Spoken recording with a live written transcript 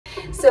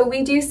So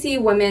we do see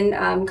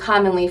women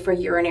commonly for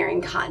urinary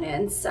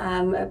incontinence.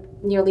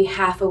 Nearly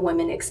half of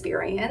women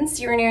experience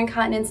urinary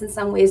incontinence in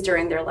some ways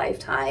during their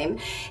lifetime.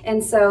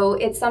 And so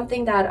it's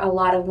something that a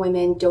lot of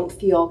women don't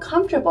feel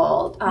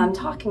comfortable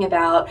talking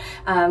about,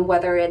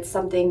 whether it's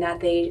something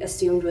that they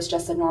assumed was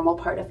just a normal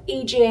part of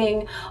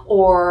aging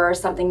or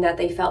something that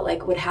they felt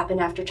like would happen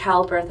after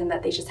childbirth and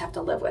that they just have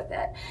to live with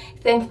it.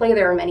 Thankfully,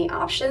 there are many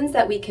options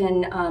that we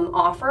can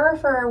offer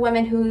for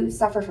women who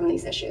suffer from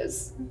these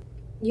issues.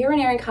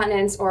 Urinary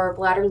incontinence or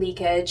bladder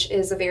leakage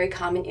is a very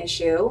common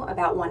issue.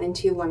 About 1 in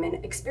 2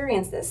 women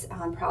experience this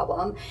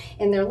problem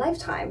in their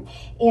lifetime.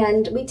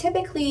 And we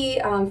typically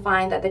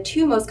find that the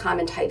 2 most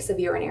common types of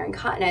urinary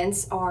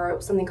incontinence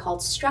are something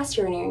called stress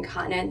urinary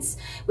incontinence,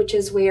 which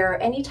is where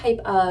any type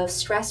of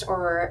stress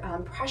or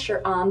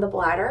pressure on the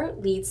bladder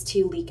leads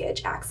to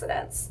leakage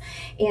accidents.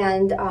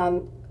 And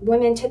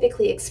women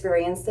typically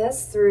experience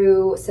this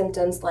through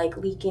symptoms like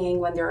leaking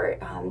when they're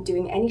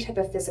doing any type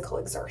of physical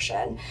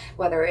exertion,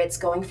 whether it's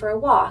going for a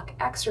walk,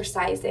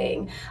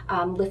 exercising,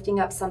 lifting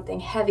up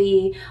something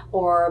heavy,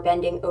 or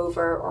bending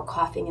over, or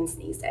coughing and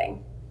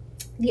sneezing.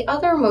 The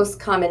other most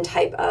common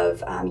type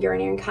of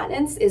urinary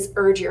incontinence is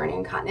urge urinary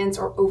incontinence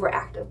or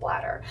overactive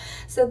bladder.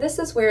 So this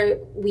is where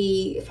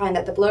we find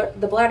that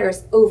the bladder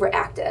is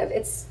overactive.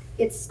 It's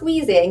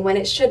squeezing when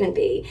it shouldn't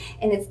be,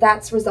 and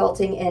that's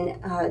resulting in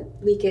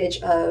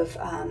leakage of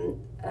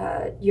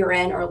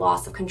urine or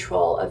loss of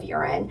control of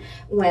urine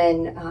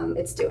when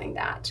it's doing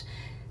that.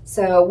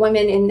 So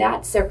women in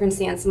that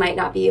circumstance might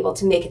not be able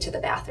to make it to the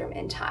bathroom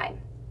in time.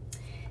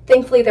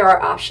 Thankfully, there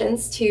are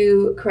options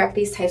to correct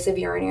these types of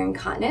urinary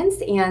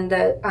incontinence, and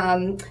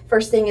the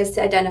first thing is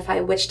to identify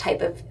which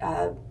type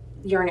of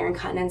urinary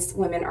incontinence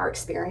women are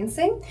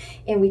experiencing,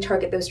 and we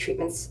target those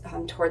treatments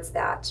towards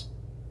that.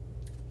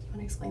 Want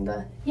to explain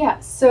the? Yeah,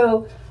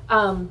 so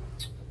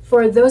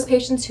for those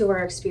patients who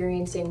are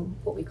experiencing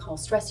what we call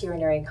stress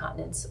urinary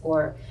incontinence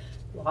or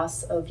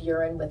loss of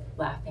urine with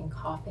laughing,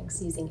 coughing,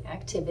 sneezing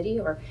activity,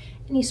 or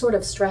any sort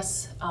of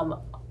stress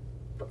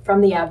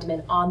from the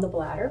abdomen on the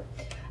bladder,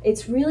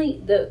 it's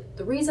really the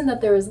reason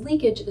that there is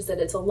leakage is that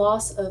it's a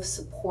loss of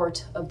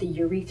support of the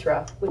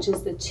urethra, which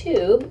is the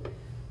tube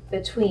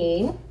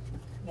between,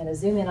 I'm going to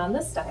zoom in on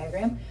this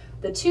diagram,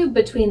 the tube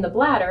between the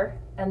bladder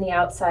and the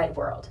outside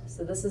world.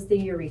 So this is the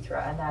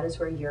urethra, and that is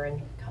where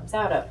urine comes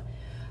out of.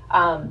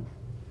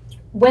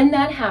 When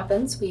that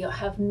happens, we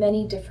have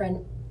many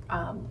different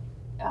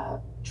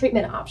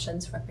treatment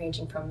options,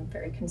 ranging from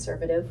very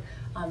conservative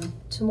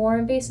to more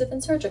invasive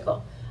and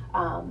surgical.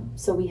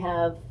 So we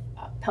have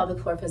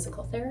pelvic floor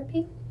physical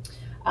therapy.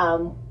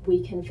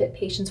 We can fit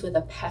patients with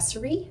a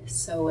pessary,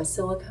 so a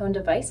silicone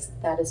device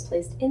that is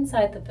placed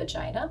inside the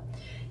vagina,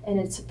 and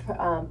it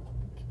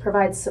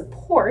provides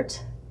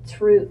support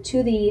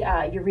to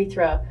the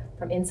urethra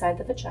from inside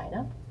the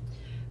vagina.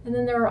 And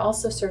then there are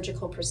also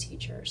surgical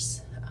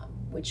procedures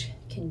which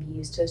can be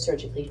used to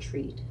surgically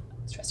treat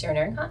stress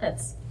urinary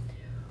incontinence.